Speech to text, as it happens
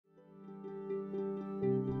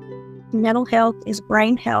Mental health is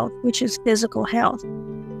brain health, which is physical health.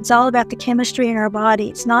 It's all about the chemistry in our body.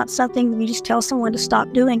 It's not something we just tell someone to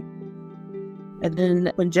stop doing. And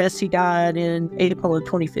then when Jesse died in April of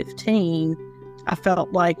 2015, I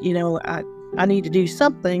felt like, I need to do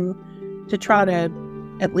something to try to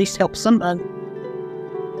at least help somebody.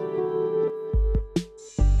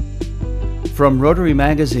 From Rotary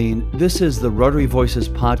Magazine, this is the Rotary Voices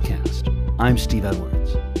podcast. I'm Steve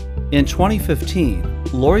Edwards. In 2015,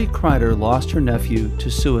 Lori Kreider lost her nephew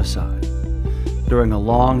to suicide. During a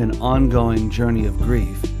long and ongoing journey of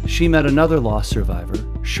grief, she met another loss survivor,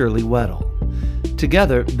 Shirley Weddle.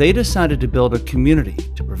 Together, they decided to build a community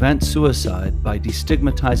to prevent suicide by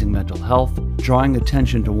destigmatizing mental health, drawing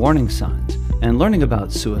attention to warning signs, and learning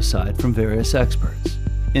about suicide from various experts.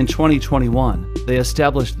 In 2021, they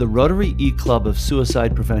established the Rotary E-Club of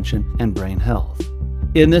Suicide Prevention and Brain Health.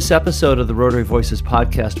 In this episode of the Rotary Voices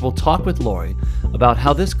podcast, we'll talk with Lori about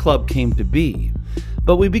how this club came to be,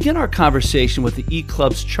 but we begin our conversation with the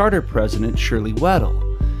E-Club's charter president, Shirley Weddle.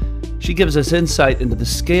 She gives us insight into the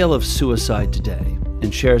scale of suicide today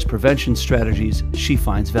and shares prevention strategies she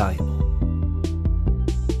finds valuable.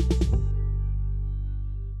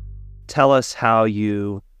 Tell us how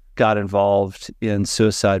you got involved in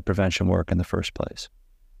suicide prevention work in the first place.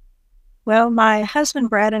 Well, my husband,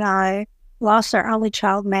 Brad, and I lost our only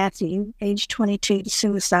child, Matthew, age 22, to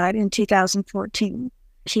suicide in 2014.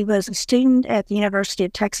 He was a student at the University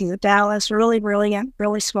of Texas at Dallas, really brilliant,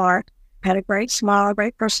 really smart, had a great smile,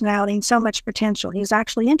 great personality, and so much potential. He was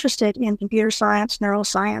actually interested in computer science,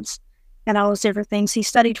 neuroscience, and all those different things. He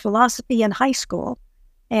studied philosophy in high school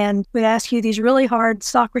and would ask you these really hard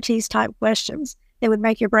Socrates-type questions that would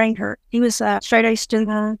make your brain hurt. He was a straight-A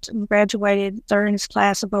student and graduated third in his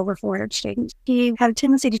class of over 400 students. He had a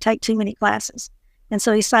tendency to take too many classes. And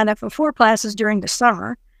so he signed up for 4 classes during the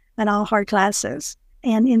summer and all hard classes.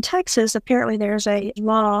 And in Texas, apparently there's a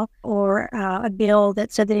law or a bill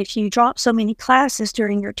that said that if you drop so many classes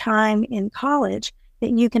during your time in college,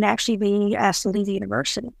 that you can actually be asked to leave the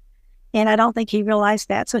university. And I don't think he realized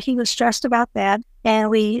that. So he was stressed about that.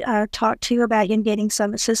 And we talked too about him getting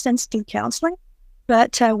some assistance through counseling.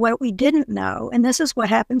 But what we didn't know, and this is what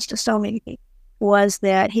happens to so many people, was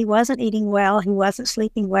that he wasn't eating well, he wasn't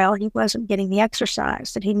sleeping well, he wasn't getting the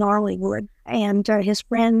exercise that he normally would. And his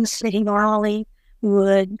friends that he normally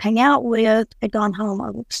would hang out with had gone home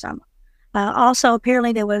over the summer. Also,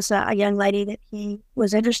 apparently there was a young lady that he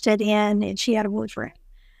was interested in, and she had a boyfriend.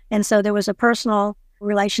 And so there was a personal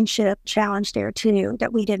relationship challenge there too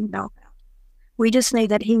that we didn't know about. We just knew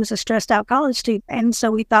that he was a stressed out college student, and so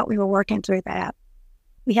we thought we were working through that.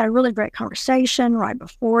 We had a really great conversation right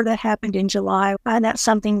before that happened in July. And that's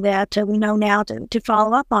something that we know now to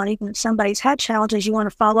follow up on. Even if somebody's had challenges, you want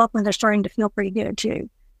to follow up when they're starting to feel pretty good too,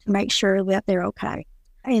 to make sure that they're okay.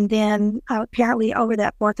 And then apparently over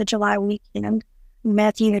that 4th of July weekend,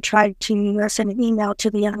 Matthew had tried to send an email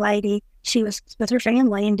to the young lady. She was with her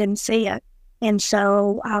family and didn't see it. And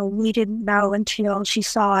so we didn't know until she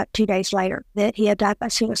saw it 2 days later that he had died by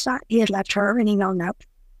suicide. He had left her an email note.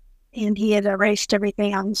 And he had erased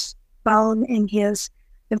everything on his phone and his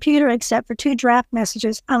computer except for 2 draft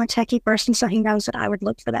messages. I'm a techie person, so he knows that I would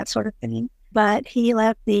look for that sort of thing. But he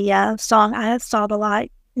left the song "I Saw the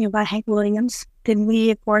Light," by Hank Williams. Then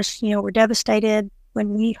we, of course, were devastated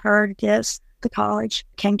when we heard this. The college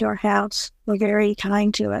came to our house, were very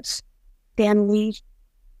kind to us. Then we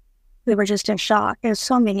were just in shock, as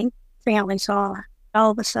so many families are.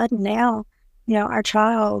 All of a sudden now, our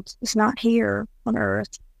child is not here on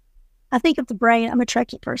earth. I think of the brain, I'm a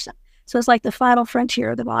Trekkie person. So it's like the final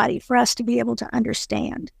frontier of the body for us to be able to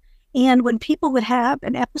understand. And when people would have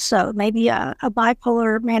an episode, maybe a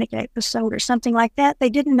bipolar manic episode or something like that, they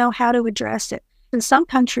didn't know how to address it. In some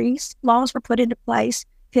countries, laws were put into place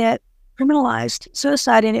that criminalized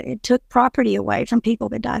suicide, and it took property away from people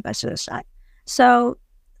that died by suicide. So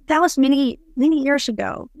that was many, many years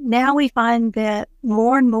ago. Now we find that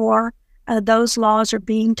more and more those laws are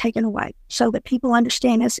being taken away so that people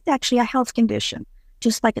understand it's actually a health condition,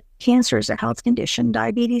 just like cancer is a health condition,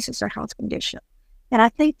 diabetes is a health condition. And I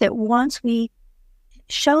think that once we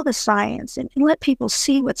show the science and let people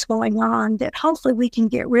see what's going on, that hopefully we can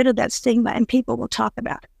get rid of that stigma and people will talk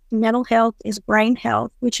about it. Mental health is brain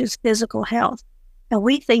health, which is physical health. And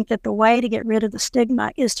we think that the way to get rid of the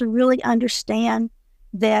stigma is to really understand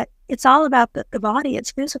that it's all about the body,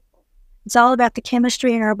 it's physical. It's all about the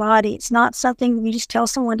chemistry in our body. It's not something we just tell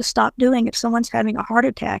someone to stop doing. If someone's having a heart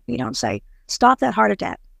attack, you don't say, stop that heart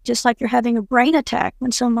attack. Just like you're having a brain attack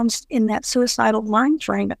when someone's in that suicidal mind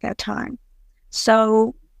frame at that time.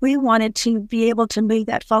 So we wanted to be able to move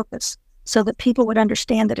that focus so that people would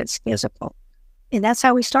understand that it's physical. And that's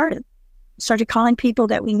how we started. started calling people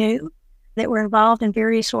that we knew that were involved in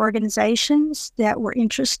various organizations that were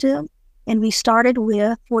interested. And we started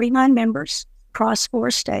with 49 members across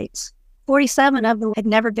 4 states. 47 of them had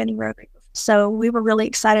never been in Rotary. So we were really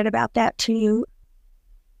excited about that too.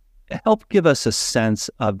 Help give us a sense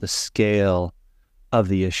of the scale of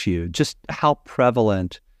the issue. Just how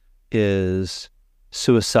prevalent is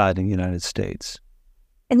suicide in the United States?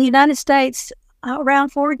 In the United States, around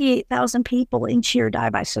 48,000 people each year die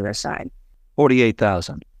by suicide.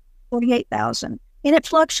 48,000. 48,000. And it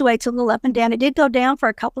fluctuates a little up and down. It did go down for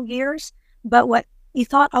a couple of years, but what you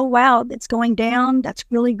thought, oh, wow, it's going down. That's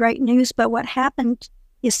really great news. But what happened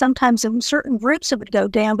is sometimes in certain groups it would go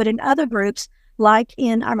down, but in other groups, like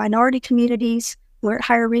in our minority communities, we're at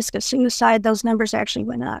higher risk of suicide, those numbers actually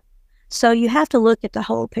went up. So you have to look at the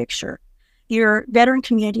whole picture. Your veteran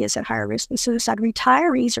community is at higher risk of suicide.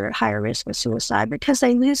 Retirees are at higher risk of suicide because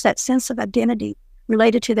they lose that sense of identity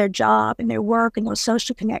related to their job and their work and those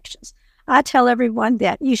social connections. I tell everyone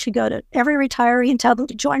that you should go to every retiree and tell them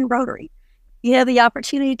to join Rotary. You have the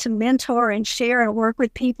opportunity to mentor and share and work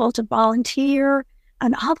with people, to volunteer,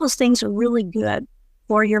 and all those things are really good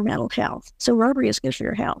for your mental health. So Rotary is good for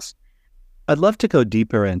your health. I'd love to go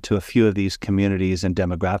deeper into a few of these communities and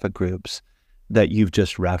demographic groups that you've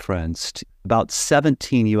just referenced. About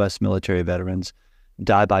 17 U.S. military veterans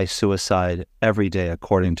die by suicide every day,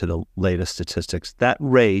 according to the latest statistics. That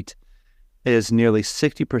rate is nearly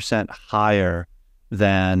 60% higher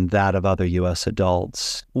than that of other U.S.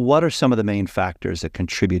 adults. What are some of the main factors that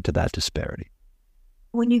contribute to that disparity?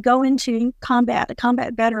 When you go into combat, a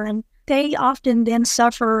combat veteran, they often then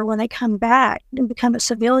suffer when they come back and become a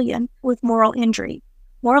civilian with moral injury.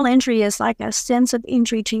 Moral injury is like a sense of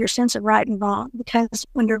injury to your sense of right and wrong, because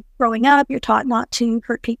when you're growing up, you're taught not to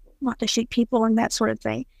hurt people, not to shoot people and that sort of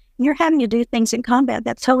thing. And you're having to do things in combat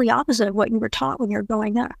that's totally opposite of what you were taught when you're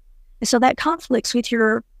growing up. And so that conflicts with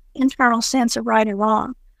your internal sense of right and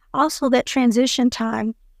wrong. Also, that transition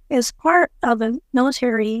time is part of a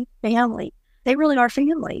military family. They really are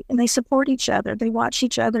family, and they support each other. They watch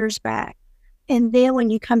each other's back. And then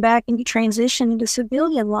when you come back and you transition into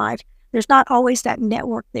civilian life, there's not always that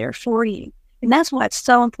network there for you. And that's why it's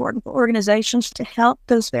so important for organizations to help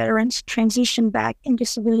those veterans transition back into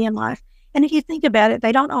civilian life. And if you think about it,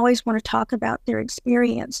 they don't always want to talk about their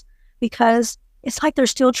experience because it's like they're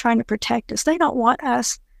still trying to protect us. They don't want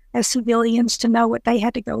us as civilians to know what they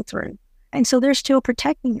had to go through. And so they're still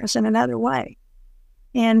protecting us in another way.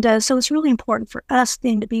 And so it's really important for us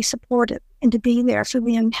then to be supportive and to be there for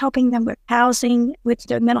them, helping them with housing, with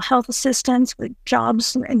their mental health assistance, with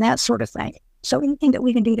jobs, and that sort of thing. So anything that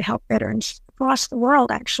we can do to help veterans across the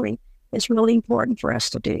world actually is really important for us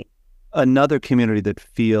to do. Another community that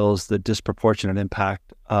feels the disproportionate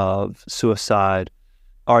impact of suicide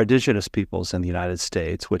are indigenous peoples in the United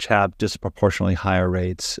States, which have disproportionately higher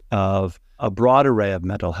rates of a broad array of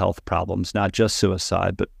mental health problems, not just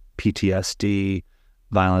suicide, but PTSD,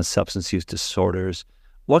 violent substance use disorders.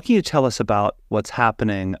 What can you tell us about what's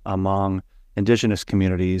happening among indigenous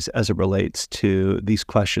communities as it relates to these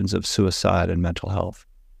questions of suicide and mental health?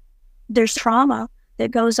 There's trauma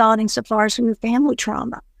that goes on insofar as family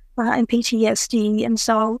trauma and PTSD. And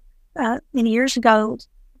so many years ago,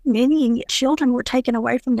 many children were taken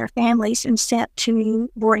away from their families and sent to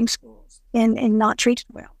boarding schools and not treated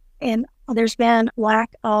well. And there's been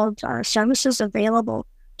lack of services available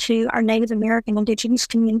to our Native American indigenous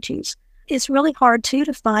communities. It's really hard, too,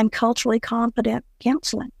 to find culturally competent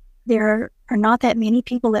counseling. There are not that many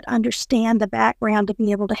people that understand the background to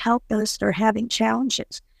be able to help those that are having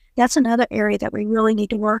challenges. That's another area that we really need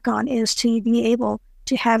to work on, is to be able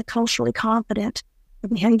to have culturally competent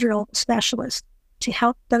behavioral specialists to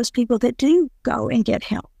help those people that do go and get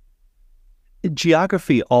help.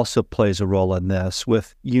 Geography also plays a role in this,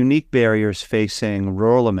 with unique barriers facing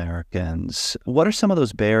rural Americans. What are some of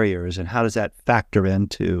those barriers, and how does that factor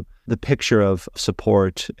into the picture of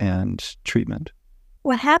support and treatment?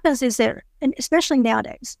 What happens is that, and especially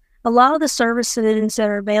nowadays, a lot of the services that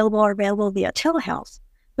are available via telehealth,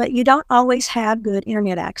 but you don't always have good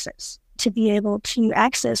internet access to be able to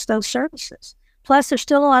access those services. Plus, there's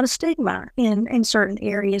still a lot of stigma in certain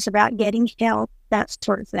areas about getting help, that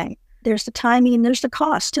sort of thing. There's the timing, there's the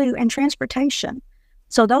cost too, and transportation.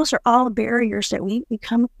 So those are all barriers that we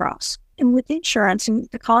come across. And with insurance and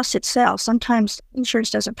the cost itself, sometimes insurance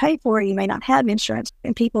doesn't pay for it. You may not have insurance,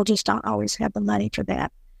 and people just don't always have the money for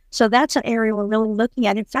that. So that's an area we're really looking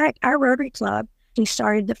at. In fact, our Rotary Club, we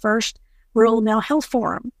started the first Rural Mental Health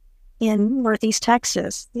Forum in Northeast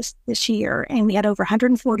Texas this year, and we had over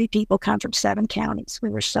 140 people come from 7 counties. We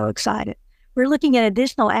were so excited. We're looking at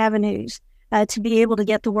additional avenues to be able to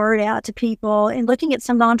get the word out to people, and looking at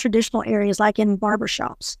some non-traditional areas like in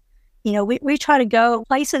barbershops. We try to go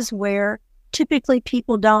places where typically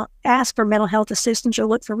people don't ask for mental health assistance or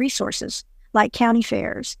look for resources, like county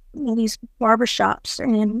fairs, these barbershops,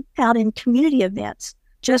 and out in community events,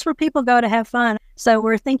 just where people go to have fun. So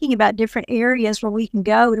we're thinking about different areas where we can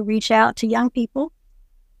go to reach out to young people.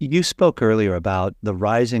 You spoke earlier about the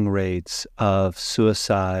rising rates of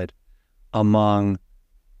suicide among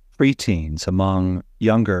preteens, among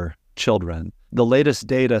younger children. The latest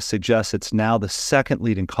data suggests it's now the second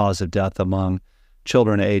leading cause of death among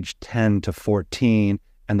children aged 10 to 14,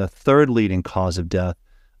 and the third leading cause of death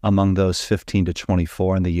among those 15 to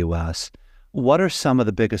 24 in the U.S. What are some of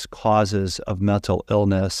the biggest causes of mental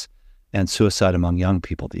illness and suicide among young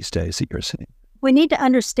people these days that you're seeing? We need to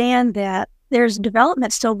understand that there's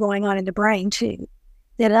development still going on in the brain too,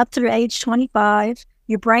 that up through age 25,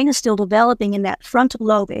 your brain is still developing in that frontal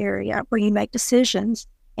lobe area where you make decisions,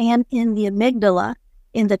 and in the amygdala,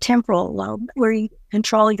 in the temporal lobe, where you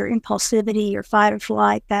control your impulsivity, your fight or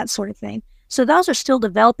flight, that sort of thing. So those are still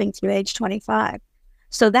developing through age 25.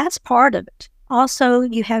 So that's part of it. Also,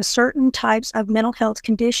 you have certain types of mental health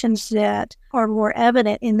conditions that are more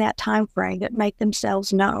evident in that time frame that make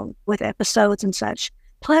themselves known with episodes and such.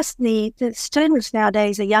 Plus, the students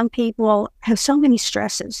nowadays, the young people, have so many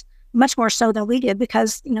stresses, much more so than we did,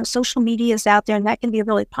 because, social media is out there, and that can be a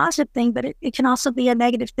really positive thing, but it can also be a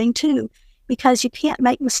negative thing too, because you can't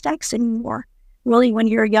make mistakes anymore, really, when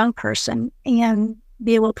you're a young person, and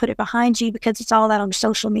be able to put it behind you because it's all out on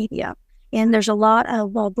social media. And there's a lot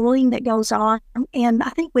of bullying that goes on. And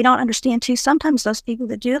I think we don't understand too, sometimes those people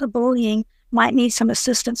that do the bullying might need some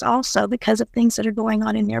assistance also because of things that are going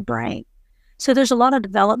on in their brain. So there's a lot of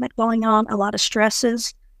development going on, a lot of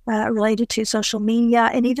stresses related to social media,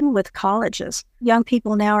 and even with colleges. Young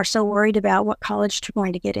people now are so worried about what college they're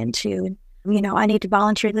going to get into. And, I need to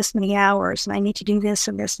volunteer this many hours, and I need to do this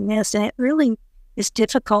and this and this. And it really is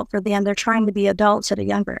difficult for them. They're trying to be adults at a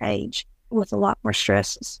younger age with a lot more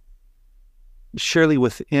stresses. Surely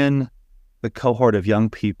within the cohort of young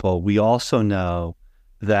people, we also know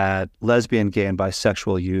that lesbian, gay, and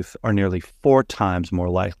bisexual youth are nearly 4 times more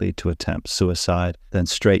likely to attempt suicide than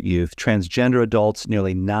straight youth. Transgender adults,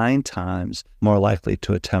 nearly 9 times more likely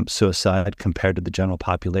to attempt suicide compared to the general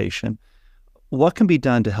population. What can be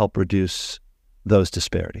done to help reduce those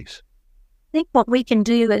disparities? I think what we can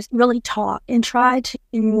do is really talk and try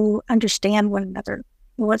to understand one another,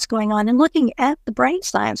 what's going on, and looking at the brain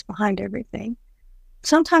science behind everything.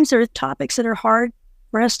 Sometimes there are topics that are hard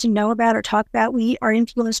for us to know about or talk about. We are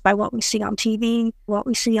influenced by what we see on TV, what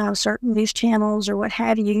we see on certain news channels or what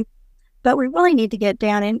have you. But we really need to get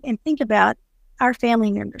down and think about our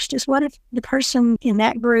family members. Just what if the person in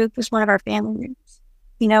that group is one of our family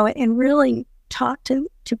members, and really talk to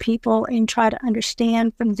people and try to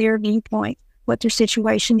understand from their viewpoint what their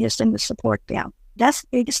situation is and to support them. That's the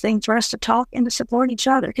biggest thing for us, to talk and to support each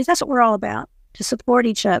other, because that's what we're all about, to support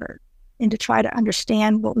each other and to try to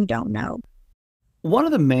understand what we don't know. One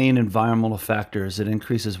of the main environmental factors that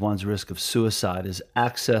increases one's risk of suicide is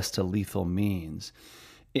access to lethal means.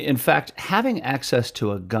 In fact, having access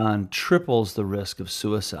to a gun triples the risk of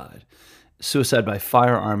suicide. Suicide by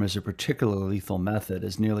firearm is a particularly lethal method,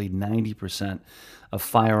 as nearly 90% of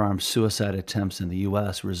firearm suicide attempts in the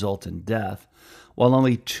U.S. result in death, while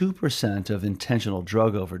only 2% of intentional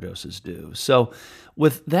drug overdoses do. So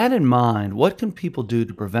with that in mind, what can people do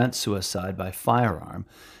to prevent suicide by firearm,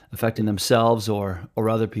 affecting themselves or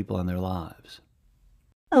other people in their lives?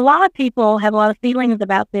 A lot of people have a lot of feelings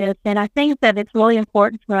about this, and I think that it's really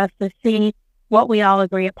important for us to see what we all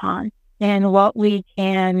agree upon and what we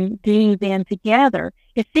can do then together.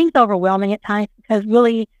 It seems overwhelming at times because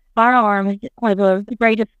really firearm is one of the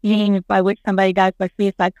greatest means by which somebody dies by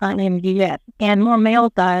suicide currently in the U.S. And more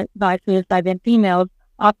males die by suicide than females,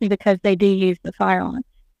 often because they do use the firearm.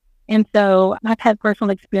 And so I've had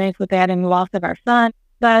personal experience with that in the loss of our son.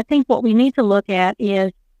 But I think what we need to look at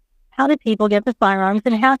is, how do people get the firearms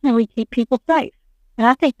and how can we keep people safe? And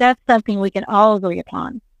I think that's something we can all agree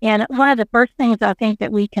upon. And one of the first things I think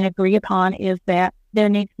that we can agree upon is that there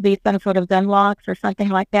needs to be some sort of gun locks or something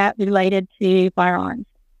like that related to firearms.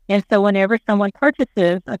 And so whenever someone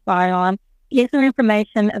purchases a firearm, is there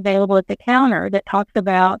information available at the counter that talks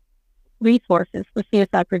about resources for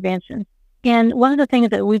suicide prevention? And one of the things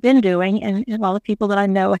that we've been doing, and a lot of people that I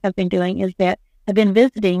know have been doing, is that have been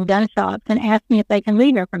visiting gun shops and asking if they can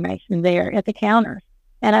leave information there at the counters.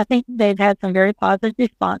 And I think they've had some very positive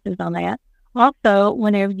responses on that. Also,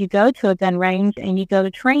 whenever you go to a gun range and you go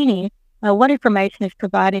to training, what information is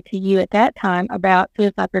provided to you at that time about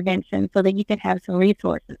suicide prevention so that you can have some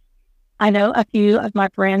resources. I know a few of my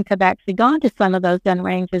friends have actually gone to some of those gun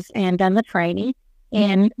ranges and done the training.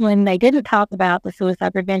 And when they didn't talk about the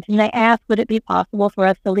suicide prevention, they asked, would it be possible for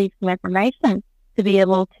us to leave some information to be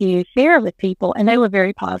able to share with people? And they were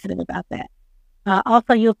very positive about that.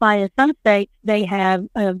 Also, you'll find in some states, they have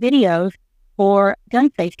videos for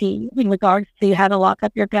gun safety in regards to how to lock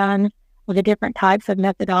up your guns with the different types of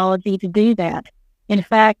methodology to do that. In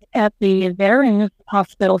fact, at the Veterans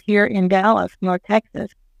Hospital here in Dallas, North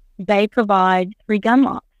Texas, they provide free gun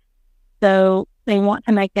locks. So they want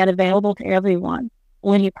to make that available to everyone.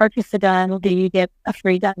 When you purchase a gun, do you get a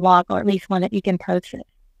free gun lock, or at least one that you can purchase?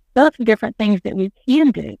 Those are different things that we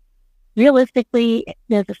can do. Realistically,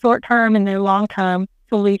 there's a short-term and there are long-term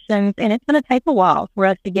solutions, and it's going to take a while for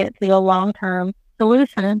us to get to a long-term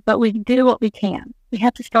solution, but we do what we can. We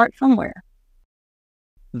have to start somewhere.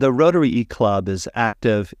 The Rotary E-Club is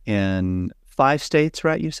active in 5 states,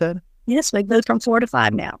 right, you said? Yes, we've moved from 4 to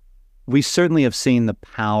 5 now. We certainly have seen the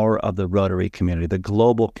power of the Rotary community, the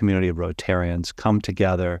global community of Rotarians come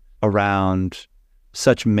together around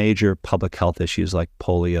such major public health issues like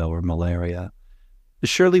polio or malaria.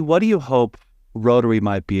 Shirley, what do you hope Rotary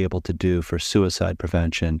might be able to do for suicide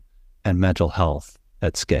prevention and mental health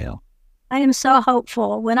at scale? I am so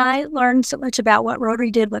hopeful. When I learned so much about what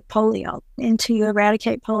Rotary did with polio and to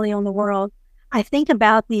eradicate polio in the world, I think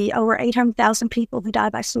about the over 800,000 people who die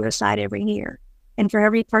by suicide every year. And for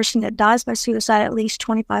every person that dies by suicide, at least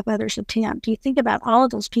 25 others attempt. You think about all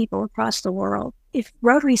of those people across the world. If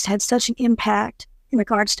Rotary's had such an impact in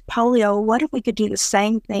regards to polio, what if we could do the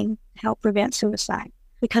same thing to help prevent suicide?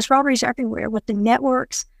 Because Rotary's everywhere with the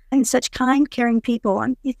networks and such kind, caring people.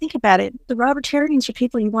 And you think about it, the Rotarians are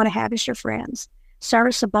people you want to have as your friends.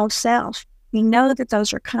 Service above self. We know that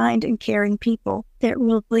those are kind and caring people that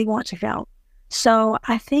really want to help. So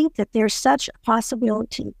I think that there's such a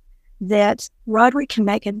possibility that Rotary can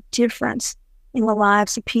make a difference in the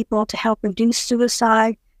lives of people to help reduce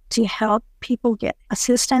suicide, to help people get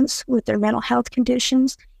assistance with their mental health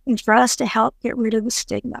conditions, and for us to help get rid of the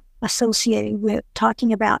stigma associated with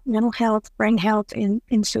talking about mental health, brain health, and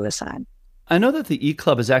suicide. I know that the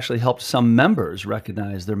E-Club has actually helped some members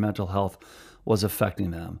recognize their mental health was affecting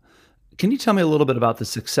them. Can you tell me a little bit about the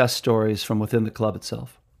success stories from within the club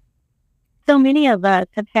itself? So many of us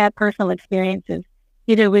have had personal experiences.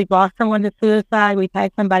 Either we've lost someone to suicide, we've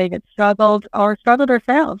had somebody that struggled, or struggled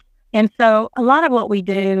ourselves. And so a lot of what we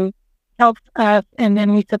do helps us, and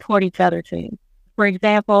then we support each other too. For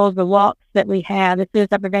example, the walks that we have, the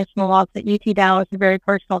suicide prevention walks at UT Dallas, are very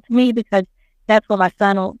personal to me because that's where my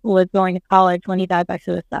son was going to college when he died by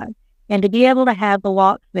suicide. And to be able to have the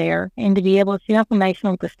walks there and to be able to share information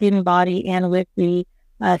with the student body and with the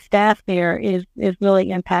staff there is really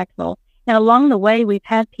impactful. And along the way, we've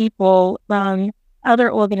had people from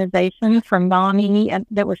other organizations, from NAMI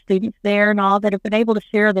that were students there and all, that have been able to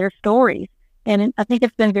share their stories. And I think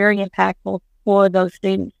it's been very impactful for those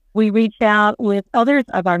students. We reach out with others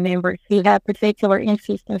of our members who have particular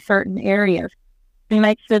interests in certain areas to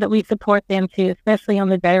make sure that we support them too, especially on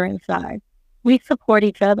the veteran side. We support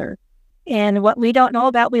each other. And what we don't know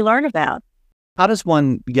about, we learn about. How does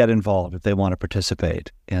one get involved if they want to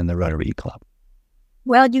participate in the Rotary E-Club?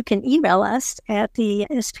 Well, you can email us at the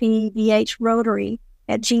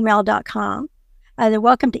spvhrotary@gmail.com. They're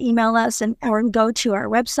welcome to email us or go to our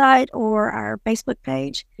website or our Facebook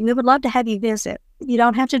page. We would love to have you visit. You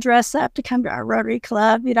don't have to dress up to come to our Rotary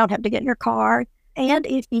Club. You don't have to get in your car. And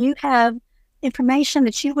if you have information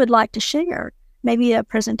that you would like to share, maybe a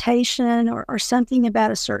presentation or something about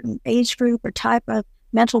a certain age group or type of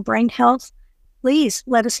mental brain health, please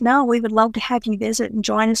let us know. We would love to have you visit and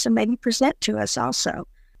join us and maybe present to us also.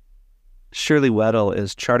 Shirley Weddle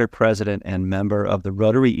is Charter President and member of the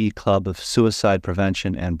Rotary E-Club of Suicide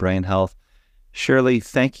Prevention and Brain Health. Shirley,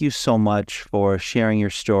 thank you so much for sharing your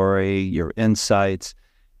story, your insights,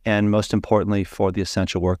 and most importantly, for the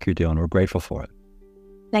essential work you're doing. We're grateful for it.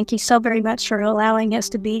 Thank you so very much for allowing us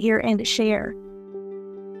to be here and to share.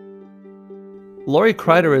 Lori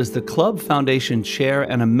Kreider is the Club Foundation Chair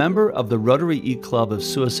and a member of the Rotary E-Club of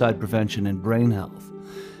Suicide Prevention and Brain Health.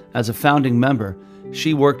 As a founding member,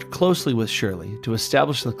 she worked closely with Shirley to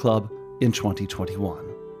establish the club in 2021.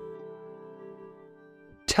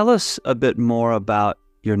 Tell us a bit more about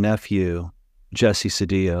your nephew, Jesse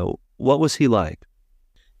Cedillo. What was he like?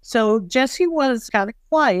 So Jesse was kind of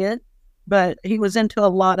quiet, but he was into a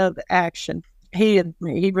lot of action. He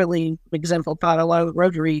really exemplified a lot of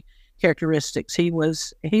Rotary characteristics. He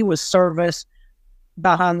was service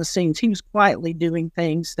behind the scenes. He was quietly doing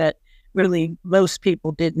things that really most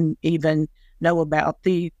people didn't even know about.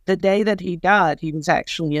 The day that he died, he was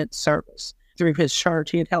actually in service. through his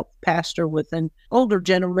church. He had helped pastor with an older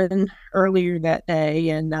gentleman earlier that day,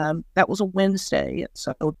 and that was a Wednesday. And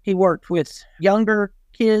so he worked with younger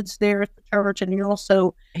kids there at the church, and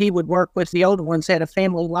he would work with the older ones. They had a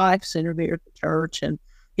family life center there at the church, and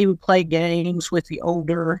he would play games with the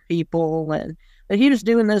older people. But he was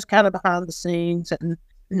doing those kind of behind the scenes and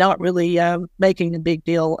not really making a big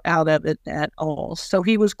deal out of it at all. So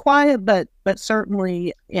he was quiet, but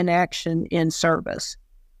certainly in action, in service.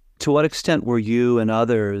 To what extent were you and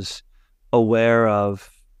others aware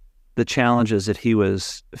of the challenges that he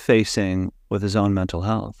was facing with his own mental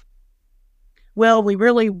health? Well, we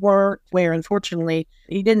really weren't aware. Unfortunately,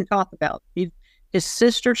 he didn't talk about it. His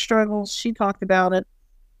sister struggles. She talked about it.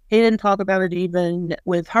 He didn't talk about it even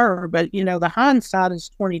with her. But, the hindsight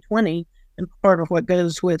is 20/20. And part of what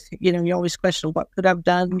goes with, you always question what could I've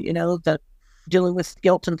done, the dealing with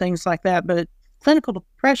guilt and things like that. But clinical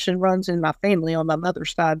depression runs in my family on my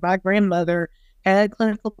mother's side. My grandmother had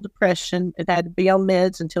clinical depression and had to be on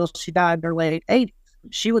meds until she died in her late 80s.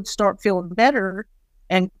 She would start feeling better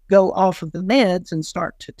and go off of the meds and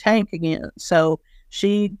start to tank again. So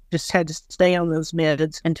she just had to stay on those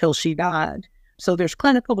meds until she died. So there's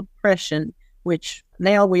clinical depression, which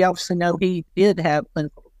now we obviously know he did have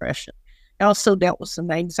clinical depression. He also dealt with some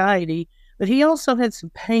anxiety, but he also had some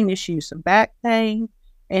pain issues, some back pain,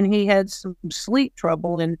 and he had some sleep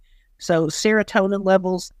trouble. And so serotonin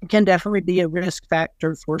levels can definitely be a risk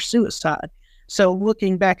factor for suicide. So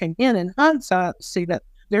looking back again in hindsight, see that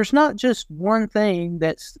there's not just one thing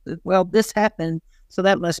that's, well, this happened, so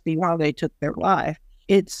that must be why they took their life.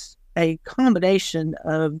 It's a combination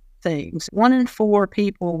of things. 1 in 4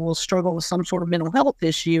 people will struggle with some sort of mental health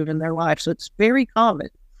issue in their life, so it's very common.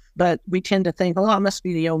 But we tend to think, I must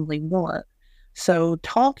be the only one. So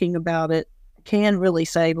talking about it can really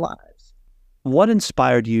save lives. What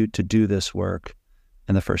inspired you to do this work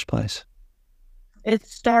in the first place? It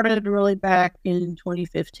started really back in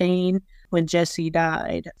 2015 when Jesse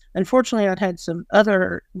died. Unfortunately, I'd had some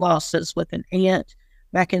other losses with an aunt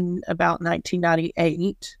back in about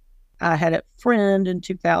 1998. I had a friend in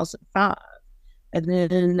 2005. And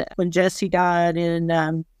then when Jesse died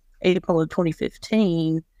in April of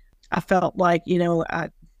 2015, I felt like,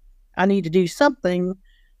 I need to do something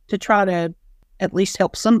to try to at least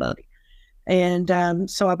help somebody. And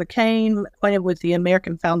so I became acquainted with the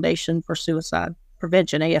American Foundation for Suicide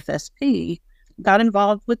Prevention, AFSP, got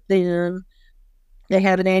involved with them. They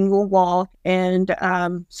had an annual walk. And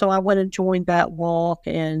so I went and joined that walk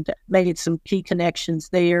and made some key connections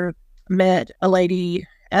there. Met a lady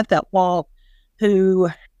at that walk who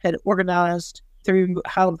had organized through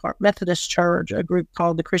Highland Park Methodist Church, a group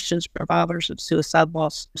called the Christian Survivors of Suicide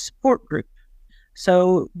Loss Support Group.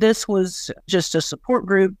 So this was just a support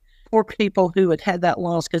group for people who had that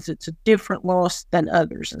loss because it's a different loss than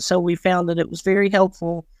others. And so we found that it was very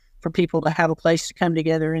helpful for people to have a place to come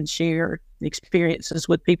together and share experiences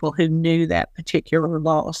with people who knew that particular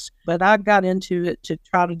loss. But I got into it to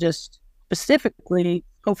try to just specifically,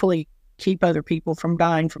 hopefully, keep other people from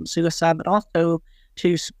dying from suicide, but also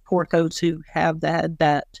to support those who have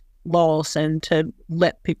that loss and to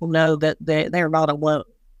let people know that they're not alone.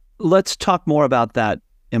 Let's talk more about that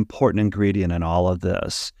important ingredient in all of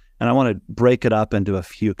this. And I want to break it up into a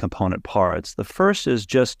few component parts. The first is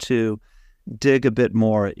just to dig a bit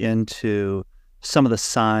more into some of the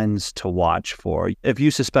signs to watch for. If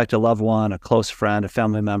you suspect a loved one, a close friend, a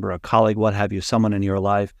family member, a colleague, what have you, someone in your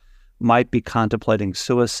life might be contemplating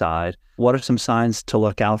suicide, what are some signs to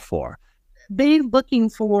look out for? Be looking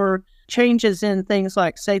for changes in things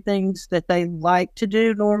like, say, things that they like to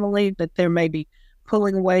do normally, that they're maybe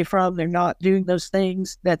pulling away from. They're not doing those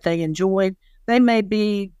things that they enjoy. They may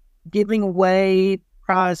be giving away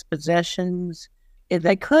prized possessions.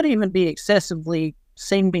 They could even be excessively,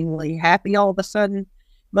 seemingly happy all of a sudden.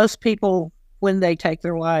 Most people, when they take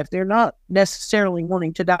their life, they're not necessarily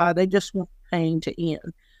wanting to die. They just want pain to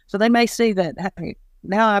end. So they may see that, hey,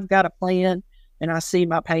 now I've got a plan and I see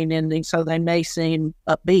my pain ending. So they may seem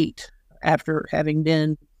upbeat after having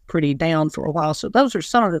been pretty down for a while. So those are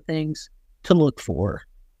some of the things to look for.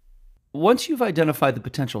 Once you've identified the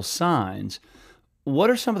potential signs, what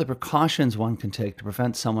are some of the precautions one can take to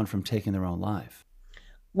prevent someone from taking their own life?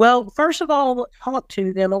 Well, first of all, talk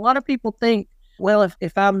to them. A lot of people think, well,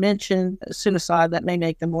 if I mention suicide, that may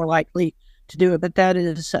make them more likely to do it. But that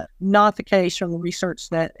is not the case from the research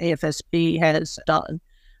that AFSP has done.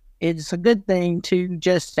 It's a good thing to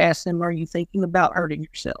just ask them, are you thinking about hurting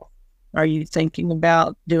yourself? Are you thinking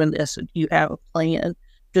about doing this? Do you have a plan?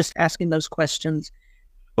 Just asking those questions.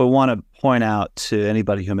 I want to point out to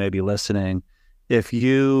anybody who may be listening, if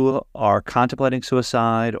you are contemplating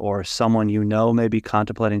suicide or someone you know may be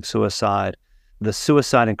contemplating suicide, the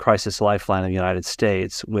Suicide and Crisis Lifeline in the United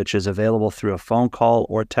States, which is available through a phone call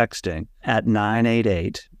or texting at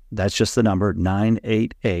 988. That's just the number,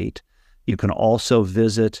 988. You can also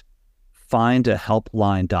visit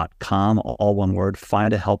findahelpline.com, all one word,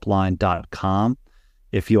 findahelpline.com.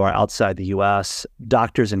 If you are outside the U.S.,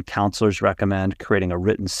 doctors and counselors recommend creating a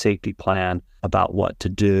written safety plan about what to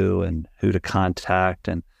do and who to contact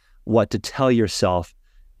and what to tell yourself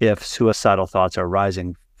if suicidal thoughts are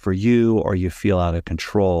rising for you or you feel out of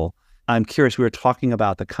control. I'm curious, we were talking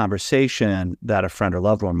about the conversation that a friend or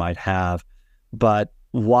loved one might have, but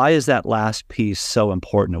why is that last piece so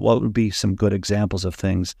important? What would be some good examples of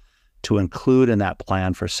things to include in that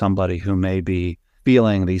plan for somebody who may be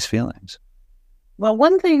feeling these feelings? Well,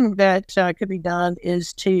 one thing that could be done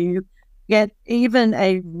is to get even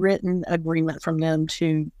a written agreement from them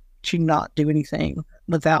to not do anything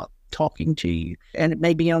without talking to you. And it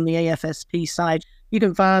may be on the AFSP site. You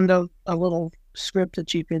can find a little script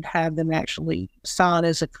that you could have them actually sign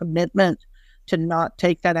as a commitment to not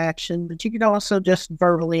take that action. But you could also just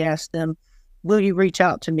verbally ask them, will you reach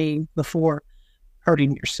out to me before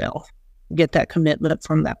hurting yourself? Get that commitment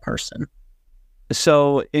from that person.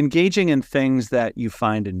 So engaging in things that you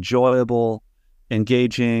find enjoyable,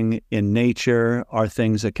 engaging in nature are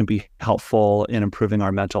things that can be helpful in improving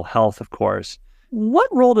our mental health, of course. What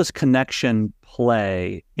role does connection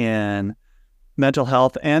play in mental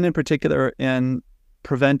health and in particular in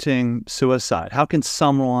preventing suicide? How can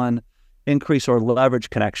someone increase or leverage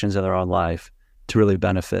connections in their own life to really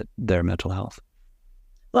benefit their mental health?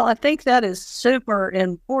 Well, I think that is super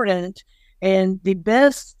important. And the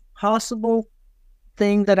best possible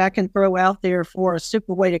thing that I can throw out there for a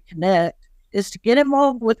super way to connect is to get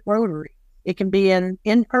involved with Rotary. It can be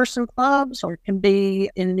in-person clubs or it can be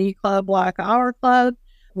in an e-club like our club.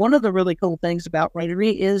 One of the really cool things about Rotary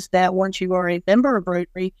is that once you are a member of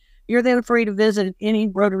Rotary, you're then free to visit any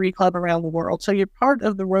Rotary club around the world. So you're part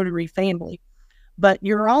of the Rotary family, but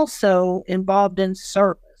you're also involved in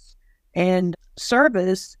service. And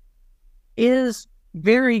service is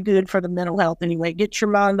very good for the mental health anyway. Get your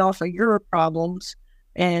mind off of your problems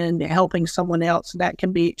and helping someone else. That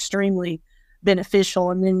can be extremely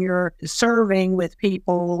beneficial. And then you're serving with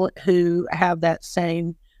people who have that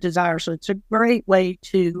same desire. So it's a great way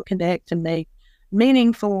to connect and make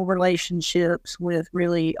meaningful relationships with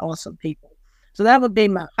really awesome people. So that would be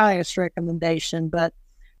my highest recommendation. But,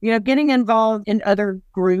 getting involved in other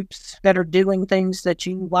groups that are doing things that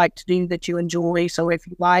you like to do, that you enjoy. So if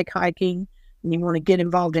you like hiking and you want to get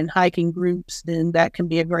involved in hiking groups, then that can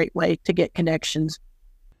be a great way to get connections.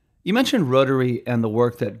 You mentioned Rotary and the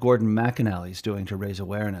work that Gordon McAnally is doing to raise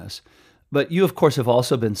awareness, but you, of course, have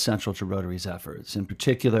also been central to Rotary's efforts. In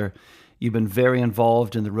particular, you've been very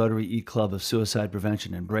involved in the Rotary E-Club of Suicide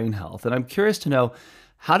Prevention and Brain Health. And I'm curious to know,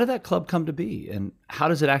 how did that club come to be, and how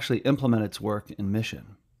does it actually implement its work and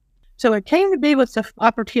mission? So it came to be with the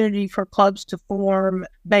opportunity for clubs to form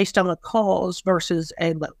based on a cause versus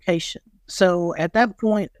a location. So at that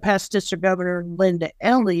point, past District Governor Linda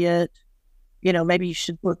Elliott, maybe you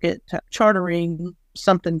should look at chartering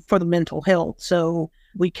something for the mental health. So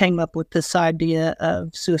we came up with this idea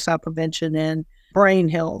of suicide prevention and brain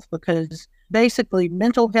health, because basically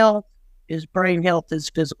mental health is brain health is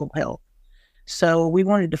physical health. So we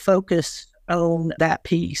wanted to focus on that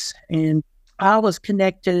piece. And I was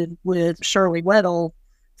connected with Shirley Weddle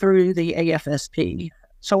through the AFSP.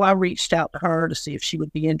 So I reached out to her to see if she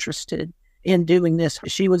would be interested in doing this.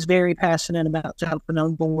 She was very passionate about jumping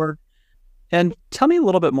on board. And tell me a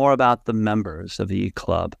little bit more about the members of the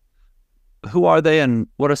E-Club. Who are they, and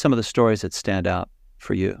what are some of the stories that stand out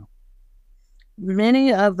for you?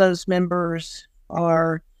 Many of those members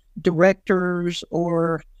are directors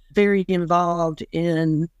or very involved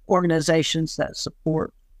in organizations that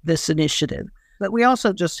support this initiative. But we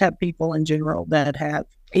also just have people in general that have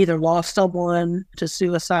either lost someone to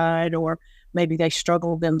suicide or maybe they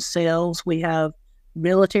struggle themselves. We have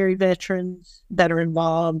military veterans that are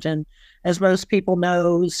involved. And as most people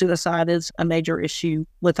know, suicide is a major issue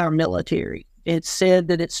with our military. It's said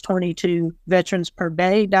that it's 22 veterans per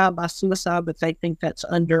day die by suicide, but they think that's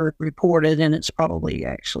underreported, and it's probably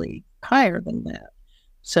actually higher than that.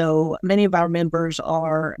 So many of our members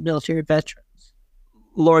are military veterans.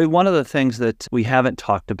 Lori, one of the things that we haven't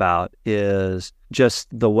talked about is just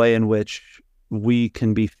the way in which we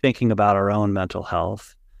can be thinking about our own mental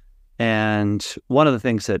health. And one of the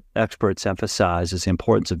things that experts emphasize is the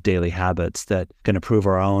importance of daily habits that can improve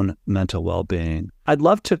our own mental well-being. I'd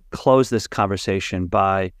love to close this conversation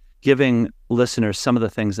by giving listeners some of the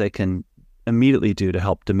things they can immediately do to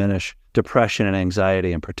help diminish depression and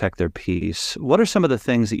anxiety and protect their peace. What are some of the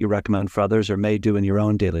things that you recommend for others or may do in your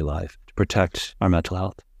own daily life to protect our mental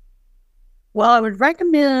health? Well, I would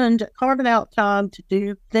recommend carving out time to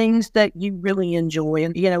do things that you really enjoy.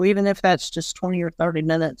 And, even if that's just 20 or 30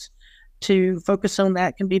 minutes, to focus on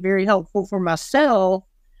that can be very helpful for myself.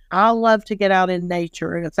 I love to get out in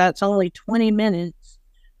nature. And if that's only 20 minutes,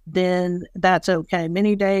 then that's okay.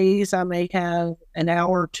 Many days I may have an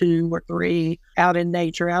hour or 2 or 3 out in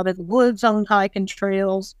nature, out in the woods on hiking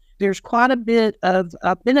trails. There's quite a bit of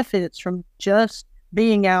benefits from just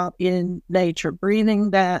being out in nature,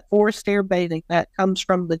 breathing that forest air, bathing. That comes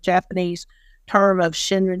from the Japanese term of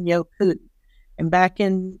Shinrin Yoku. And back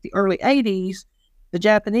in the early 80s, the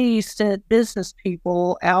Japanese sent business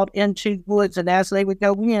people out into the woods, and as they would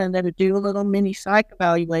go in, they would do a little mini psych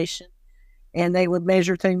evaluation, and they would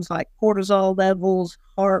measure things like cortisol levels,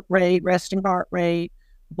 heart rate, resting heart rate,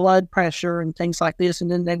 blood pressure, and things like this. And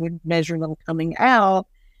then they would measure them coming out,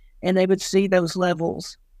 and they would see those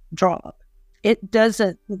levels drop. It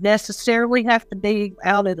doesn't necessarily have to be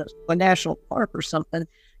out at a national park or something.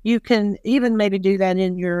 You can even maybe do that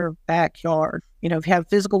in your backyard. If you have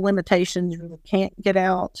physical limitations, you can't get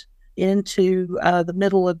out into the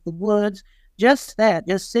middle of the woods. Just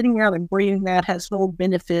sitting out and breathing that has more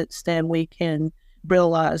benefits than we can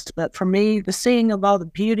realize. But for me, the seeing of all the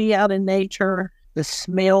beauty out in nature, the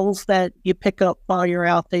smells that you pick up while you're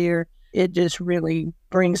out there, it just really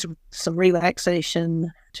brings some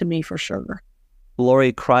relaxation to me for sure.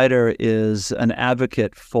 Lori Kreider is an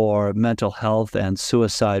advocate for mental health and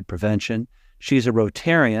suicide prevention. She's a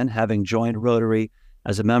Rotarian, having joined Rotary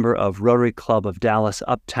as a member of Rotary Club of Dallas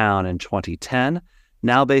Uptown in 2010.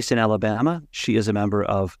 Now based in Alabama, she is a member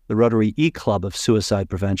of the Rotary E-Club of Suicide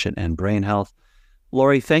Prevention and Brain Health.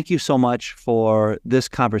 Lori, thank you so much for this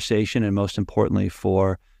conversation and most importantly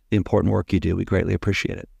for the important work you do. We greatly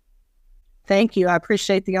appreciate it. Thank you. I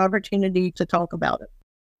appreciate the opportunity to talk about it.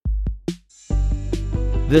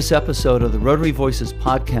 This episode of the Rotary Voices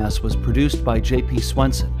podcast was produced by J.P.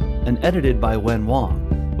 Swenson and edited by Wen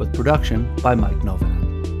Wong, with production by Mike Novak.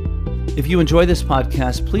 If you enjoy this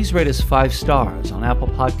podcast, please rate us 5 stars on Apple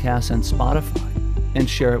Podcasts and Spotify and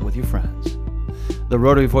share it with your friends. The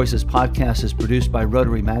Rotary Voices podcast is produced by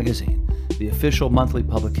Rotary Magazine, the official monthly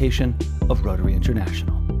publication of Rotary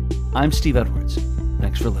International. I'm Steve Edwards.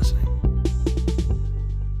 Thanks for listening.